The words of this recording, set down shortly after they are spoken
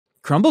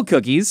Crumbl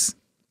cookies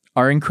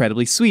are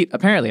incredibly sweet.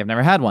 Apparently, I've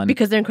never had one.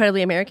 Because they're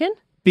incredibly American?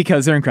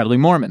 Because they're incredibly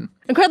Mormon.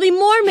 Incredibly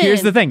Mormon.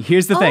 Here's the thing.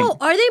 Oh,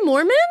 are they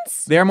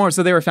Mormons? They are more.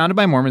 So they were founded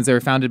by Mormons. They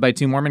were founded by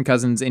 2 Mormon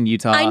cousins in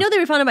Utah. I know they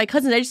were founded by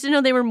cousins. I just didn't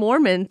know they were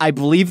Mormons. I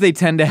believe they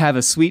tend to have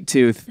a sweet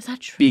tooth. Is that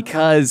true?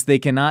 Because they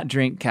cannot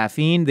drink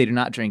caffeine. They do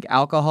not drink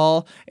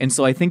alcohol. And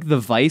so I think the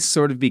vice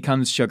sort of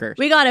becomes sugar.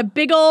 We got a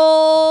big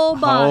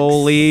old box.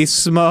 Holy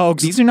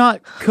smokes. These are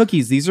not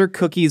cookies. These are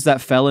cookies that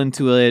fell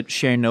into a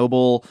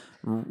Chernobyl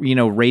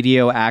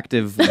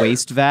radioactive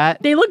waste vat.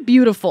 They look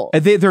beautiful.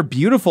 They're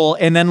beautiful,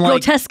 and then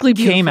grotesquely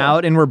beautiful. Came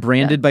out and were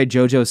branded by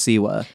JoJo Siwa.